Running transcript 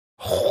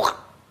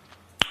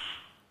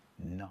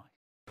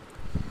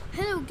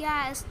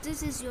guys,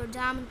 this is your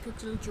Diamond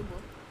Pixel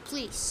Jubal.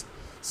 Please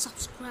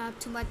subscribe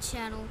to my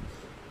channel.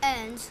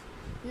 And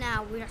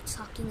now we are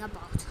talking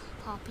about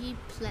puppy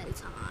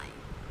playtime.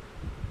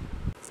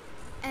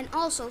 And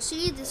also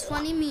see this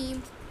funny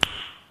meme.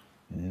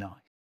 Nice.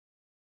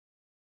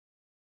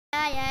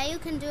 Yeah, you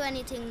can do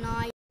anything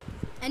now.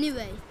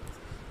 Anyway,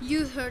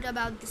 you heard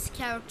about this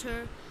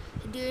character.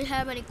 Do you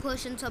have any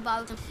questions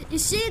about him?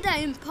 Is he the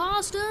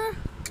imposter?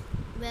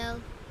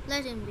 Well,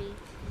 let him be.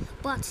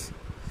 But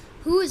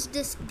who is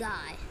this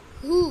guy?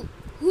 Who?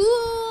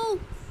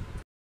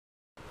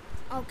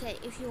 Okay,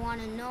 if you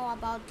want to know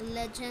about the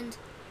legend,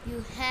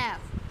 you have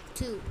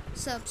to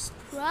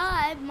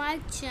subscribe my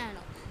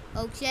channel.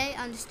 Okay,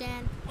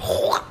 understand?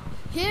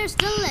 Here's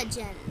the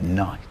legend.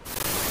 Nice.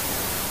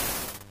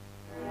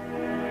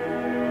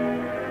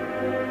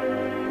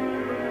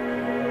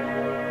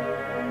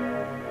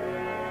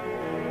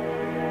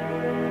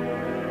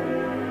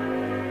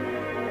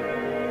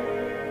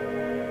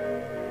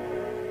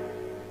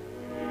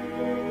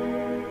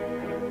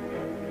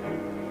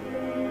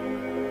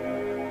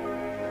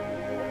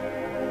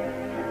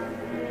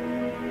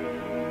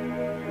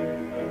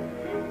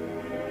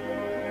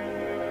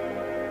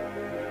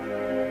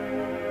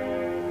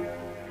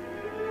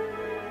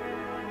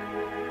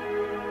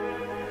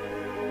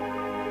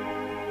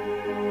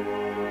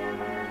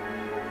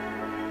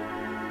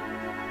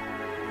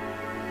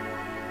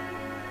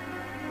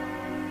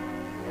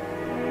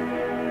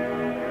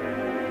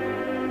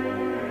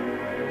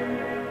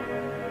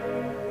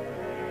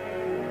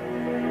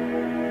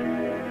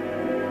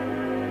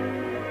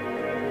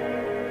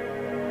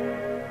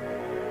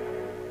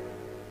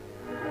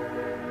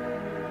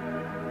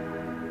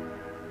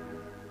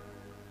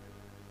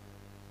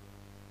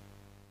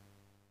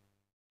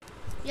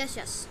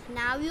 Yes,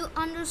 now you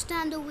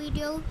understand the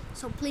video,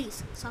 so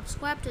please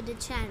subscribe to the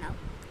channel.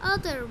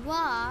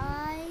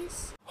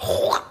 Otherwise...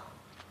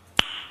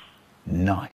 Nice.